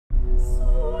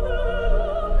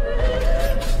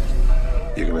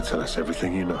You're gonna tell us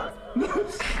everything you know.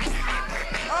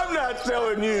 I'm not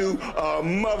telling you,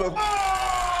 mother...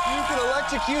 You can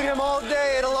electrocute him all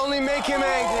day. It'll only make him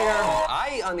angrier.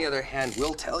 I, on the other hand,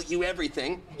 will tell you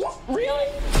everything. What? Really?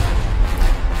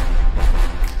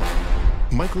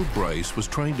 Michael Bryce was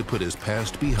trying to put his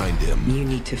past behind him. You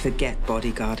need to forget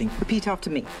bodyguarding. Repeat after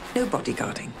me. No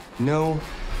bodyguarding. No.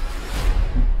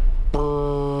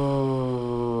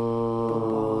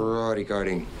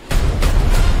 Bodyguarding.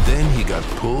 Then he got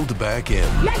pulled back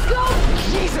in. Let's go!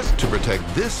 Jesus! To protect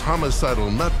this homicidal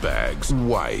nutbag's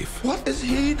wife. What is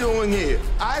he doing here?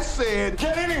 I said,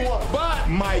 get anyone but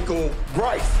Michael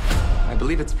Bryce. I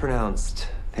believe it's pronounced,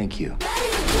 thank you.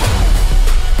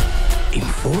 In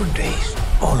 4 days,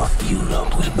 all of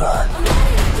Europe will burn.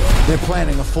 They're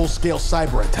planning a full-scale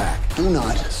cyber attack. Do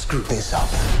not screw this up.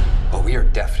 Oh, we are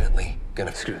definitely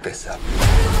gonna screw this up.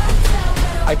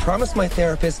 I promised my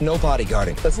therapist no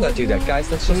bodyguarding. Let's not do that, guys.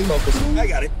 Let's just focus. I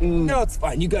got it. No, it's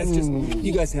fine. You guys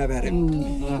have at it.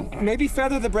 Maybe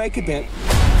feather the brake a bit.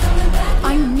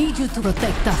 I need you to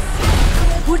protect us.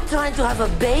 We're trying to have a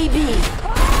baby.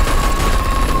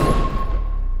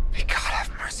 May God have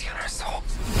mercy on our souls.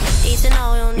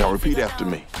 Now repeat after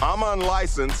me. I'm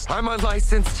unlicensed. I'm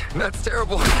unlicensed. That's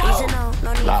terrible.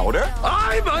 Louder.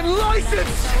 I'm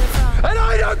unlicensed, and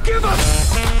I don't give a...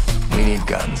 We need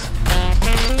guns.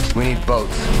 We need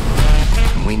boats.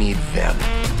 We need them.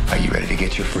 Are you ready to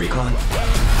get your freak on?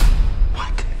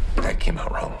 What? That came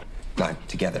out wrong. Not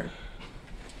together.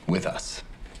 With us.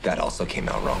 That also came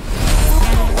out wrong.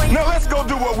 Now let's go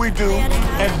do what we do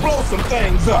and blow some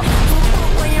things up.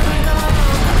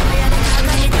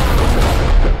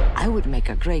 I would make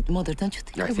a great mother, don't you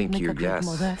think? I think you, yes.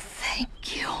 Mother?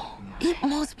 Thank you. It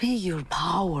must be your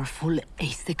powerful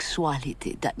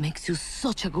asexuality that makes you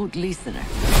such a good listener.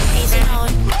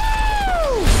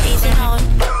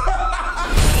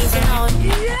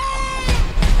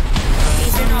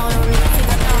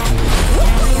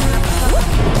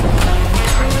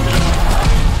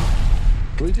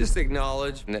 Can we just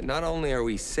acknowledge that not only are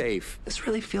we safe, this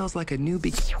really feels like a new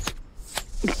beginning.